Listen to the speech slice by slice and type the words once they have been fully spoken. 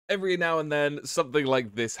Every now and then, something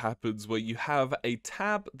like this happens where you have a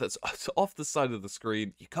tab that's off the side of the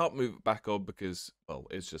screen. You can't move it back on because, well,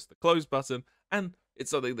 it's just the close button, and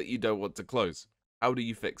it's something that you don't want to close. How do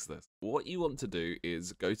you fix this? What you want to do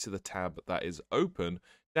is go to the tab that is open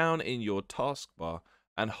down in your taskbar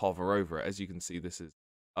and hover over it. As you can see, this is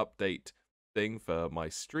update thing for my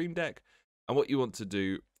Stream Deck. And what you want to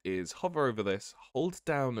do is hover over this, hold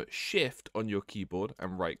down Shift on your keyboard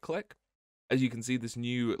and right click. As you can see, this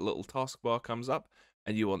new little taskbar comes up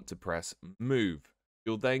and you want to press move.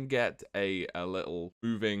 You'll then get a little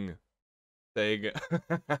moving thing.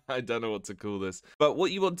 I don't know what to call this. But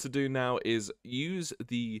what you want to do now is use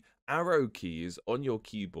the arrow keys on your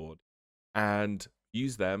keyboard and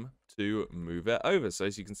use them to move it over. So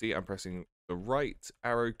as you can see, I'm pressing the right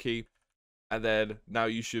arrow key. And then now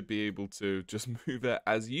you should be able to just move it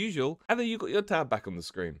as usual. And then you've got your tab back on the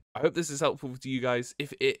screen. I hope this is helpful to you guys.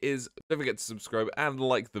 If it is, don't forget to subscribe and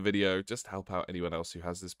like the video. Just to help out anyone else who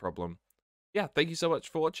has this problem. Yeah, thank you so much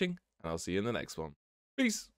for watching. And I'll see you in the next one. Peace.